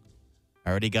it.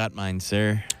 Already got mine,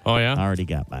 sir. Oh, yeah? Already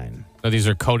got mine. Oh, these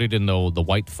are coated in the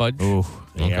white fudge? Ooh,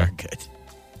 they Okay. are good.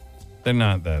 They're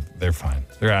not that. They're fine.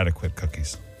 They're adequate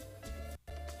cookies.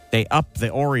 They up the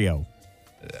Oreo.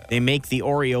 They make the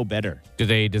Oreo better. Do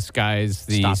they disguise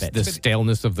Stop it. the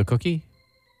staleness of the cookie?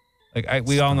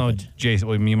 We all know Jason.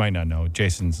 Well, you might not know.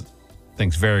 Jason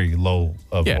thinks very low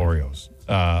of Oreos.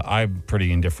 I'm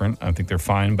pretty indifferent. I think they're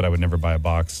fine, but I would never buy a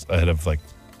box ahead of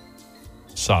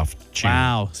soft cheese.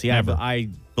 Wow. See, Never. I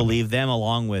believe them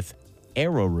along with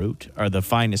arrowroot are the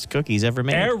finest cookies ever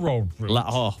made. Arrowroot.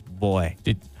 Oh, boy.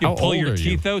 You How pull old your are you?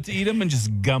 teeth out to eat them and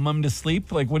just gum them to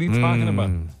sleep? What are you talking about?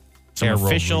 Some Arrowroot.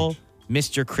 official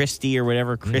Mr. Christie or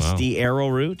whatever, Christie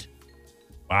arrowroot.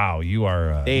 Wow, you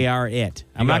are... They are it.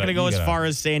 I'm not going to go as gotta- far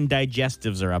as saying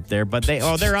digestives are up there, but they're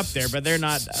up there, but they're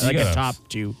not like a gotta- top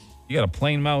two. You got a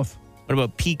plain mouth. What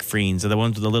about peak freens? Are the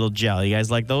ones with the little gel? You guys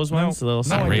like those ones? The little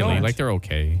Not I really. don't. They're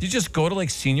okay. Do you just go to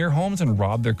senior homes and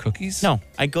rob their cookies? No,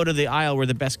 I go to the aisle where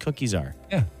the best cookies are.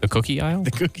 Yeah. The cookie aisle?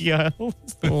 The cookie aisle.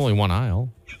 Only one aisle.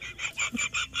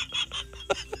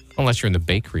 Unless you're in the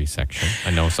bakery section.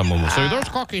 I know someone will say, there's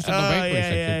cookies in the bakery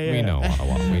section. yeah. We know,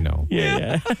 Ottawa. We know.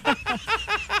 Yeah.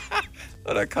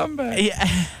 What a comeback. Yeah.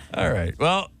 All right.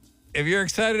 Well, if you're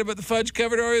excited about the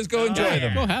fudge-covered Oreos, go enjoy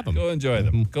them. Go have them. Go enjoy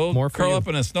them. Go More for curl you. up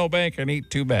in a snowbank and eat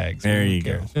 2 bags. There Who you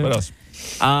cares? go. What else?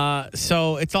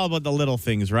 So it's all about the little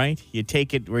things, right? You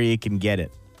take it where you can get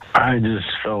it. I just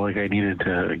felt like I needed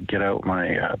to get out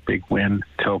my big win,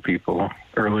 tell people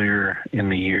earlier in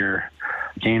the year,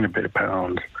 gained a bit of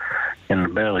pounds in the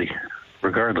belly.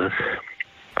 Regardless,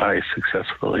 I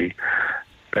successfully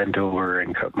bent over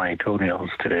and cut my toenails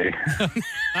today.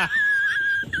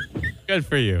 Good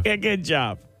for you. Yeah, good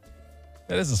job.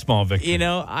 That is a small victory.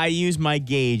 I use my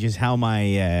gauge as how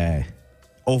my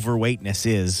overweightness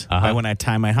is by when I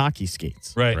tie my hockey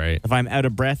skates. Right. If I'm out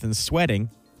of breath and sweating,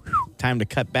 time to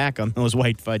cut back on those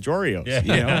white fudge Oreos.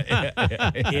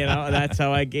 Yeah. That's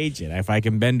how I gauge it. If I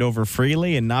can bend over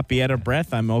freely and not be out of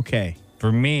breath, I'm okay.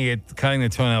 For me, cutting the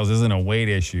toenails isn't a weight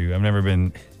issue. I've never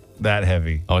been that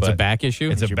heavy. Oh, it's a But back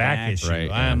issue? It's a your back back? issue. Right,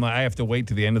 I have to wait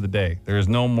to the end of the day. There is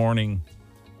no morning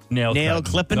nail cutting.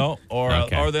 clipping? No, or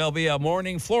Okay. there'll be a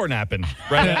morning floor napping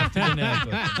right after the nail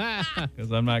clipping.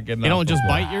 Because I'm not getting You off don't the just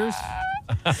floor. bite yours?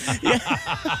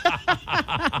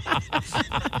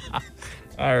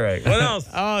 All right. What else?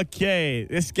 Okay,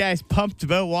 this guy's pumped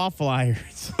about waffle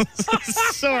irons.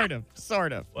 Sort of.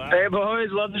 Hey, boys,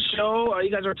 love the show.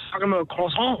 You guys are talking about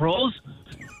croissant rolls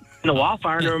and the waffle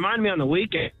iron. It reminded me on the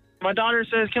weekend. My daughter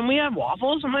says, can we have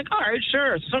waffles? I'm like, all right,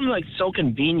 sure. Something like so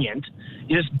convenient.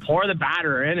 You just pour the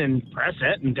batter in and press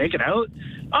it and take it out.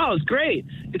 Oh, it's great.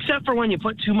 Except for when you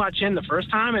put too much in the first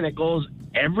time and it goes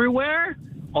everywhere,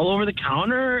 all over the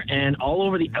counter and all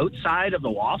over the outside of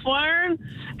the waffle iron.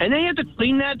 And then you have to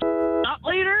clean that up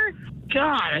later.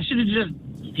 God, I should have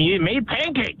just made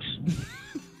pancakes.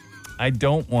 I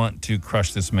don't want to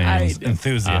crush this man's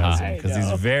enthusiasm because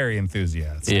he's very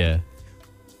enthusiastic. Yeah.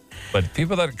 But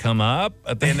people that come up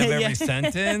at the end of every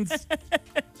sentence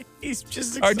He's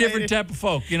just are excited. different type of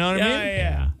folk. You know what I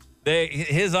mean? Yeah.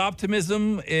 His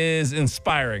optimism is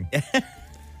inspiring.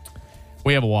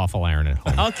 We have a waffle iron at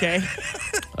home. Okay.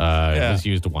 It was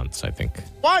used once, I think.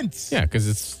 Once? Yeah, because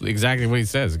it's exactly what he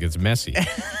says. It gets messy.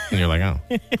 And you're like, oh,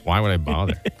 why would I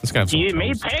bother? Let's have some You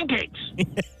made toast. pancakes.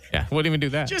 Yeah, wouldn't even do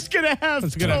that. Just gonna have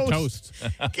It's gonna have toast.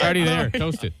 Already there.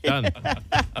 Toast it. Done.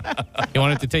 You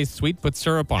want it to taste sweet? Put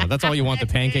syrup on it. That's all you want the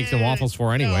pancakes and waffles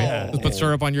for anyway. Just put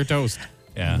syrup on your toast.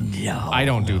 Yeah. No. I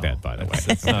don't do that, by the way.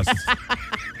 It's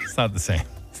not the same.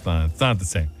 It's not the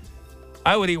same.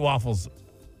 I would eat waffles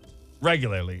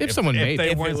regularly If someone made they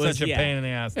them. weren't If it was- such a yeah. pain in the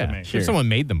ass to make. If someone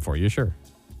made them for you, sure.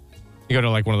 You go to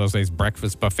like one of those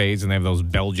breakfast buffets and they have those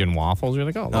Belgian waffles. You're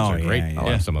like, oh, those are great. yeah, I'll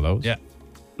yeah. have some of those. Yeah.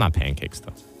 Not pancakes,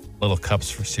 though. Little cups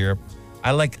for syrup.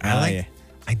 I like. yeah.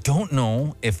 I don't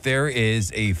know if there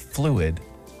is a fluid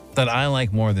that I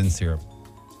like more than syrup.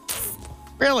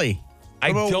 Really?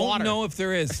 I What about don't water? know if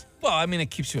there is. Well, I mean, it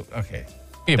keeps you okay.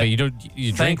 Yeah, but you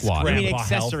drink Thanks, water. I mean, Grandpa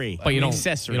accessory. Health. But you don't.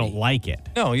 accessory. You don't like it.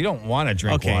 No, you don't want to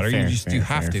drink Okay, water. fair, You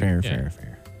have to. Fair.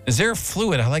 Is there a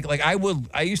fluid I like? Like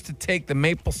I used to take the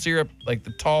maple syrup, like the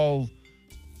tall,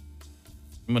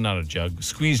 well, not a jug,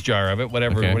 squeeze jar of it,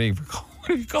 whatever. Okay. What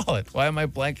do you call it? Why am I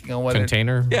blanking on what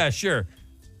Container? Yeah, sure.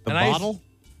 The And I used- bottle?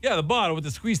 yeah, the bottle with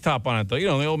the squeeze top on it, though. You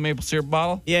know, the old maple syrup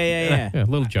bottle. Yeah. Yeah, a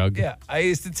little jug. Yeah, I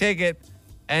used to take it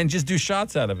and just do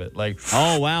shots out of it, like.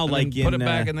 Oh wow! and Like then put in it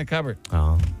back in the cupboard.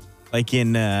 Oh. like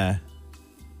in oh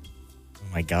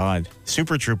my God,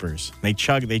 Super Troopers. They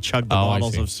chug the I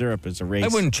bottles see. of syrup as a race. I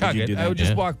wouldn't chug you it. do I would that?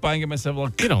 just walk by and get myself a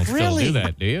little. You don't still Really? do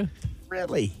that, do you?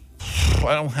 Really?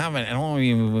 I don't have it. I don't know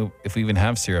even if we even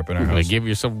have syrup in our They house. give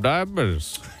you some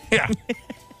diabetes. Yeah.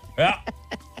 Yeah.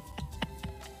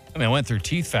 I mean, I went through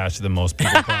teeth faster than most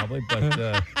people probably,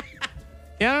 but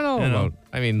Yeah, I don't know. You know. About,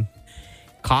 I mean,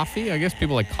 coffee. I guess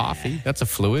people like coffee. That's a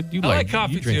fluid. You I like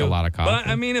coffee You drink too. a lot of coffee. But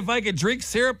I mean, if I could drink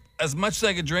syrup as much as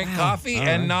I could drink coffee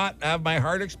and not have my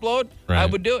heart explode, I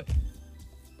Right. would do it.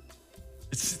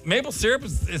 Maple syrup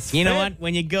is it's You know what?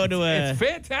 When you go to it's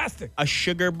fantastic. a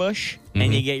sugar bush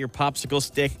and you get your popsicle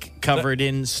stick covered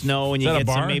in snow and you is that a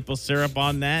get some bar? maple syrup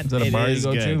on that, Is that a it bar you is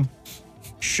go good. to?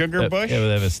 Sugar bush? Yeah, they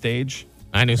have a stage.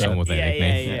 I knew someone with that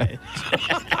nickname. Yeah.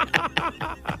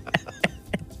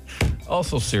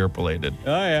 Also syrup related.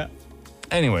 Oh, yeah.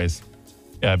 Anyways,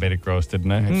 yeah, I made it gross,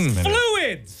 didn't I? I just made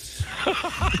it- Fluids.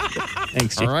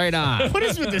 Thanks, Jay. Right on. What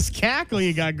is with this cackle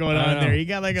you got going I on know. there? You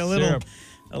got like a Syrup.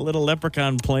 little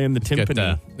leprechaun playing the Got,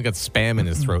 timpani. we got spam in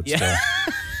his throat Yeah. still.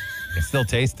 I still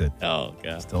taste it. Oh,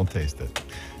 God. Still taste it.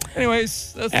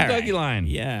 Anyways, that's the All right. Dougie line.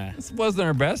 Yeah. This wasn't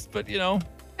our best, but you know,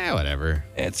 Yeah, whatever.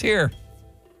 it's here.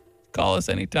 Call us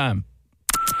anytime.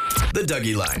 The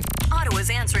Dougie Line. Ottawa's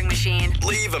answering machine.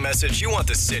 Leave a message you want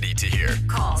the city to hear.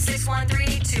 Call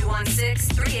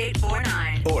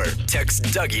 613-216-3849. Or text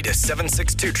Dougie to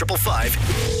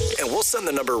 762-555 and we'll send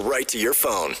the number right to your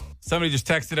phone. Somebody just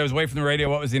texted. I was away from the radio.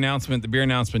 What was the announcement? The beer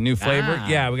announcement. New flavor. Ah.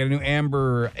 Yeah, we got a new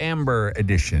Amber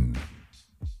edition.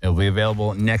 It'll be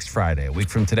available next Friday, a week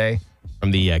from today.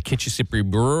 From the Kitchissippi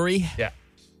Brewery. Yeah,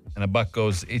 and $1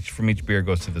 goes from each beer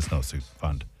goes to the Snowsuit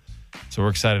Fund. So we're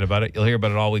excited about it. You'll hear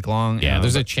about it all week long. Yeah,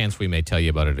 there's a but- chance we may tell you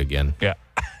about it again. yeah,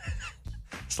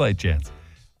 slight chance.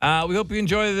 We hope you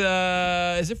enjoy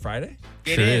the. Is it Friday?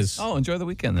 Sure is. Oh, enjoy the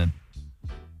weekend then.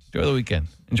 Enjoy the weekend.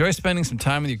 Enjoy spending some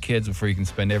time with your kids before you can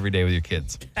spend every day with your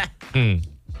kids.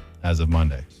 As of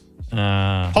Monday.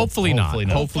 Hopefully not.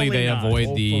 Hopefully they not. avoid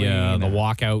Hopefully the not.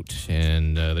 walkout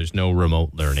and there's no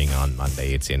remote learning on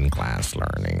Monday. It's in-class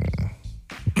learning.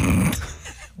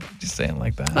 Just saying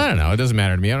like that. I don't know. It doesn't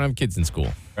matter to me. I don't have kids in school.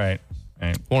 Right.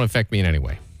 Won't affect me in any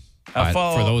way. But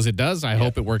follow- for those it does, I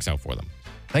hope it works out for them.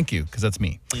 Thank you, because that's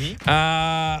me.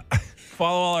 Follow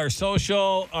all our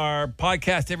social. Our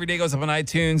podcast every day goes up on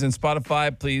iTunes and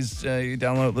Spotify. Please you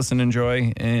download, listen,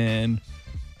 enjoy. And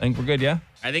I think we're good, yeah?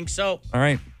 I think so. All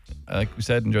right. Like we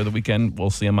said, enjoy the weekend.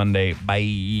 We'll see you Monday.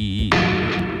 Bye.